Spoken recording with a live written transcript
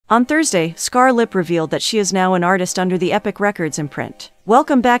On Thursday, Scar Lip revealed that she is now an artist under the Epic Records imprint.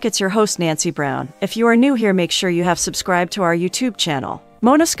 Welcome back, it's your host Nancy Brown. If you are new here, make sure you have subscribed to our YouTube channel.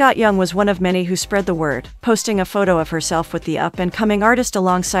 Mona Scott Young was one of many who spread the word, posting a photo of herself with the up-and-coming artist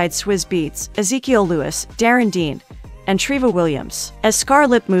alongside Swizz Beatz, Ezekiel Lewis, Darren Dean, and Treva Williams. As Scar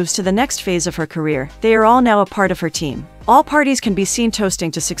Lip moves to the next phase of her career, they are all now a part of her team. All parties can be seen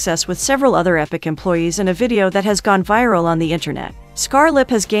toasting to success with several other Epic employees in a video that has gone viral on the internet. Scar Lip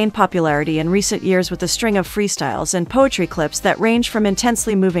has gained popularity in recent years with a string of freestyles and poetry clips that range from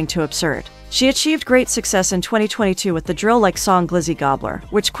intensely moving to absurd. She achieved great success in 2022 with the drill-like song Glizzy Gobbler,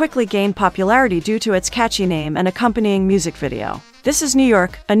 which quickly gained popularity due to its catchy name and accompanying music video. This is New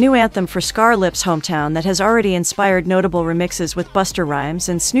York, a new anthem for Scar Lip's hometown that has already inspired notable remixes with Busta Rhymes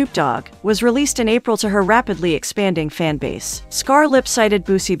and Snoop Dogg, was released in April to her rapidly expanding fan base. Scar Lip cited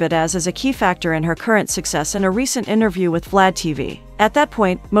Boosie Badazz as a key factor in her current success in a recent interview with Vlad TV. At that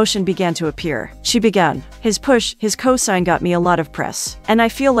point, motion began to appear. She began. His push, his cosign got me a lot of press. And I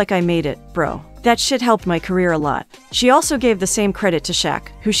feel like I made it, bro. That shit helped my career a lot. She also gave the same credit to Shaq,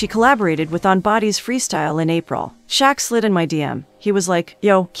 who she collaborated with on Body's freestyle in April. Shaq slid in my DM. He was like,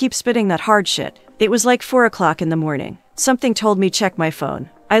 yo, keep spitting that hard shit. It was like 4 o'clock in the morning. Something told me check my phone.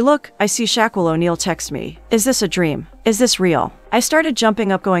 I look, I see Shaquille O'Neal text me. Is this a dream? Is this real? I started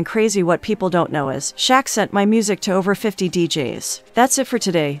jumping up going crazy. What people don't know is, Shaq sent my music to over 50 DJs. That's it for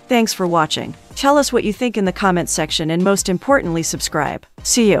today, thanks for watching. Tell us what you think in the comments section and most importantly subscribe.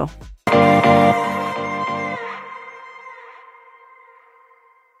 See you.